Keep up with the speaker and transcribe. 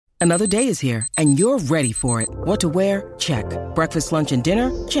Another day is here, and you're ready for it. What to wear? Check. Breakfast, lunch, and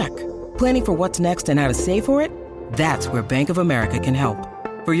dinner? Check. Planning for what's next and how to save for it? That's where Bank of America can help.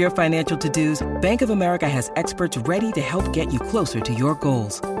 For your financial to-dos, Bank of America has experts ready to help get you closer to your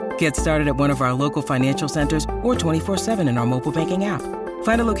goals. Get started at one of our local financial centers or 24/7 in our mobile banking app.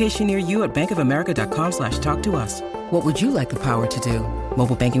 Find a location near you at bankofamerica.com/talktous. What would you like the power to do?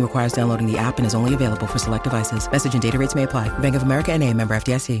 Mobile banking requires downloading the app and is only available for select devices. Message and data rates may apply. Bank of America N.A., member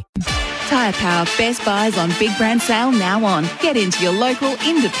FDIC. Tyre Power Best Buys on Big Brand Sale now on. Get into your local,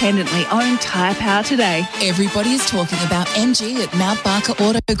 independently owned Tyre Power today. Everybody is talking about MG at Mount Barker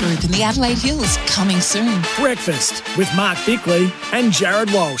Auto Group in the Adelaide Hills, coming soon. Breakfast with Mark Bickley and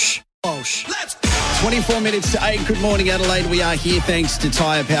Jared Walsh. Let's go. 24 minutes to 8. Good morning, Adelaide. We are here thanks to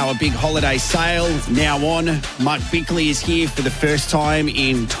Tyre Power. Big holiday sale now on. Mark Bickley is here for the first time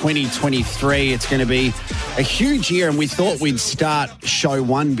in 2023. It's going to be a huge year, and we thought we'd start show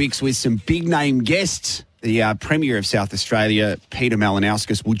one, Bix, with some big-name guests. The Premier of South Australia, Peter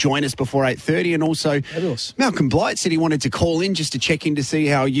Malinauskas, will join us before 8:30, and also Malcolm Blight said he wanted to call in just to check in to see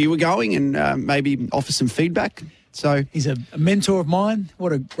how you were going and maybe offer some feedback. So he's a mentor of mine.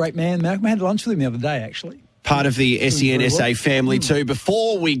 What a great man, Malcolm. I had lunch with him the other day, actually. Part of the SENSA family too.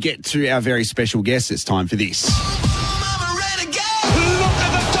 Before we get to our very special guest, it's time for this. Look at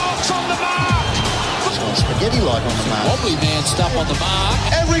the dogs on the mark. Spaghetti-like on the mark. Wobbly man stuff on the mark.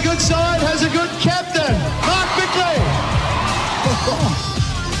 Every good side has a good captain. Mark Bickley.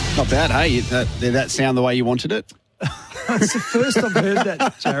 Not bad, hey? Did that sound the way you wanted it? It's the first I've heard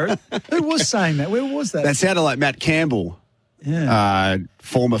that, Jared. Who was saying that? Where was that? That sounded like Matt Campbell,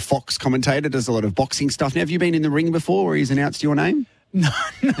 former Fox commentator, does a lot of boxing stuff. Now, have you been in the ring before where he's announced your name? No.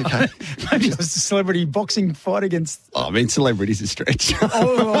 Okay. Maybe it was a celebrity boxing fight against... Oh, I mean, celebrity's a stretch.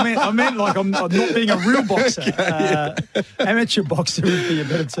 I meant like I'm not being a real boxer. Amateur boxer would be a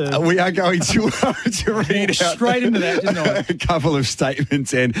better term. We are going to read out straight into that, didn't I? a couple of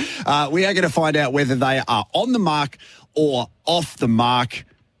statements, and we are going to find out whether they are on the mark or off the mark.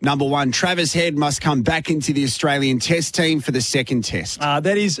 Number one, Travis Head must come back into the Australian Test team for the second test.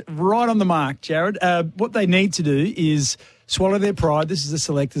 That is right on the mark, Jared. What they need to do is swallow their pride, this is the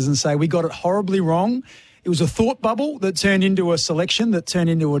selectors, and say, we got it horribly wrong. It was a thought bubble that turned into a selection, that turned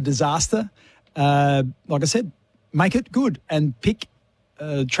into a disaster. Like I said, make it good and pick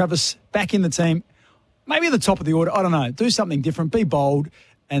Travis back in the team. Maybe at the top of the order, I don't know. Do something different, be bold.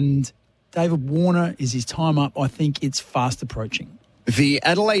 And David Warner, is his time up? I think it's fast approaching. The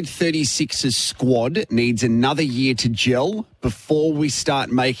Adelaide 36ers squad needs another year to gel before we start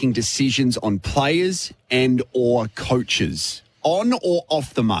making decisions on players and or coaches. On or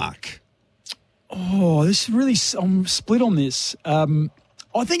off the mark? Oh, this really, I'm split on this. I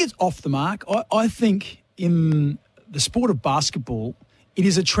think it's off the mark. I think in the sport of basketball, it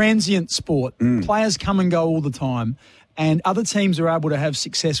is a transient sport. Players come and go all the time. And other teams are able to have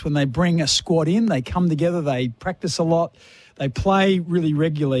success when they bring a squad in. They come together, they practice a lot, they play really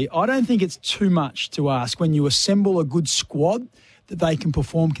regularly. I don't think it's too much to ask when you assemble a good squad that they can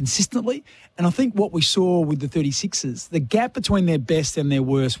perform consistently. And I think what we saw with the 36ers, the gap between their best and their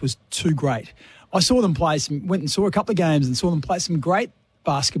worst was too great. I saw them went and saw a couple of games and saw them play some great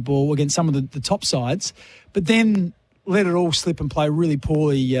basketball against some of the top sides, but then let it all slip and play really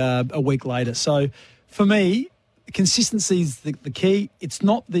poorly a week later. So for me, consistency is the key. It's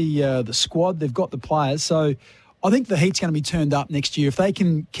not the squad. They've got the players. So I think the Heat's going to be turned up next year. If they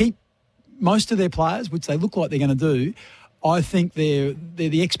can keep most of their players, which they look like they're going to do, I think the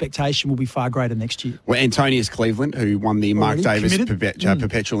expectation will be far greater next year. Well, Antonius Cleveland, who won the Mark Davis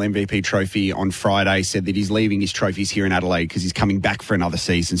Perpetual MVP trophy on Friday, said that he's leaving his trophies here in Adelaide because he's coming back for another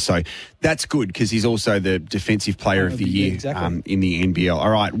season. So that's good because he's also the Defensive Player of the Year in the NBL. All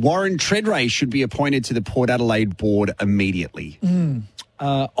right, Warren Tredrea should be appointed to the Port Adelaide board immediately.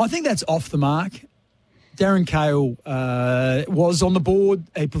 I think that's off the mark. Darren Cahill was on the board.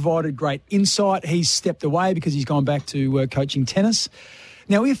 He provided great insight. He's stepped away because he's gone back to coaching tennis.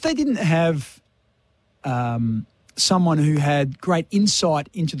 Now, if they didn't have someone who had great insight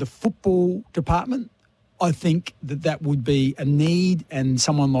into the football department, I think that would be a need, and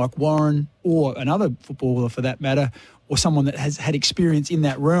someone like Warren or another footballer for that matter, or someone that has had experience in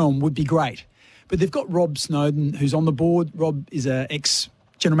that realm would be great. But they've got Rob Snowden, who's on the board. Rob is an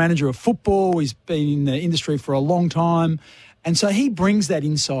ex-general manager of football. He's been in the industry for a long time. And so he brings that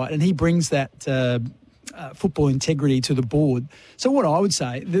insight and he brings that football integrity to the board. So what I would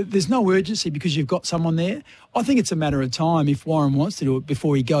say, there's no urgency because you've got someone there. I think it's a matter of time if Warren wants to do it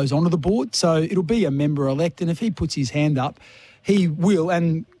before he goes onto the board. So it'll be a member-elect, and if he puts his hand up, he will,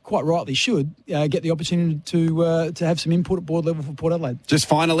 and quite rightly should, get the opportunity to have some input at board level for Port Adelaide. Just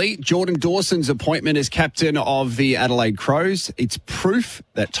finally, Jordan Dawson's appointment as captain of the Adelaide Crows. It's proof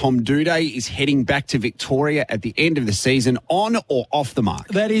that Tom Doedee is heading back to Victoria at the end of the season, on or off the mark.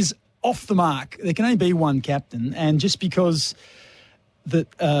 That is off the mark. There can only be one captain, and just because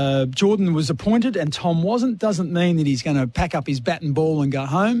that Jordan was appointed and Tom wasn't doesn't mean that he's going to pack up his bat and ball and go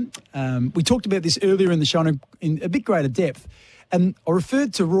home. We talked about this earlier in the show in a bit greater depth, and I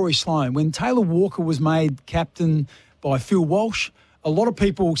referred to Rory Sloane. When Taylor Walker was made captain by Phil Walsh, a lot of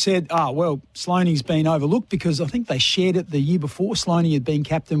people said, well, Sloaney's been overlooked because I think they shared it the year before. Sloaney had been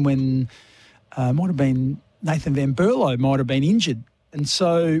captain when might have been Nathan Van Berlo might have been injured. And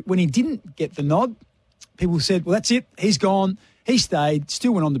so when he didn't get the nod, people said, well, that's it, he's gone. He stayed,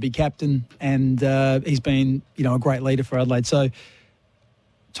 still went on to be captain, and he's been, a great leader for Adelaide. So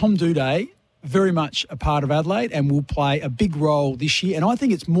Tom Doedee, very much a part of Adelaide and will play a big role this year. And I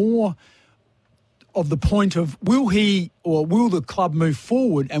think it's more of the point of will the club move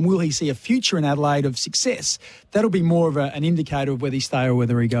forward and will he see a future in Adelaide of success? That'll be more of an indicator of whether he stays or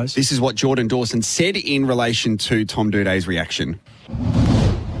whether he goes. This is what Jordan Dawson said in relation to Tom Doedee's reaction.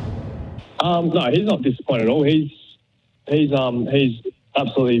 No, he's not disappointed at all. He's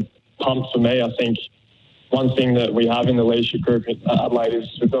absolutely pumped for me. I think one thing that we have in the leadership group at Adelaide is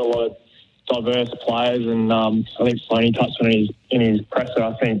we've got a lot of diverse players, and I think Sloaney touched on it in his presser.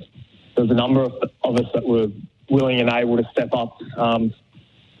 I think there's a number of us that were willing and able to step up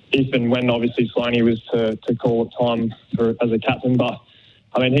if and when obviously Sloaney was to call it time as a captain. But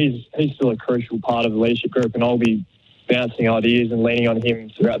I mean, he's still a crucial part of the leadership group, and I'll be bouncing ideas and leaning on him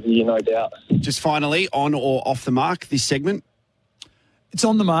throughout the year, no doubt. Just finally, on or off the mark, this segment? It's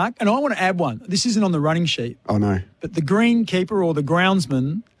on the mark, and I want to add one. This isn't on the running sheet. Oh, no. But the greenkeeper or the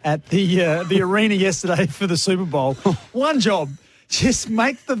groundsman at the arena yesterday for the Super Bowl, one job, just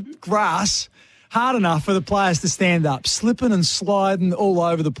make the grass hard enough for the players to stand up, slipping and sliding all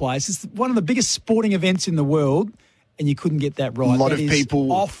over the place. It's one of the biggest sporting events in the world, and you couldn't get that right. A lot of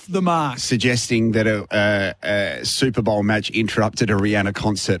people off the mark, suggesting that a Super Bowl match interrupted a Rihanna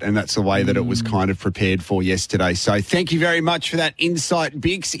concert, and that's the way that it was kind of prepared for yesterday. So thank you very much for that insight,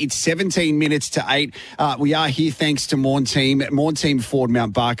 Bix. It's 17 minutes to 8. We are here thanks to Morn Team Ford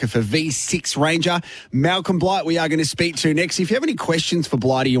Mount Barker for V6 Ranger. Malcolm Blight we are going to speak to next. If you have any questions for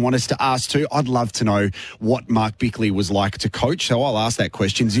Blighty you want us to ask too, I'd love to know what Mark Bickley was like to coach, so I'll ask that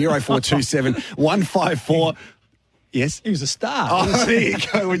question. 0427 154... Yes? He was a star. Oh, there you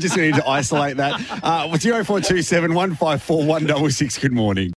go. We just need to isolate that. 0427 154 166. Good morning.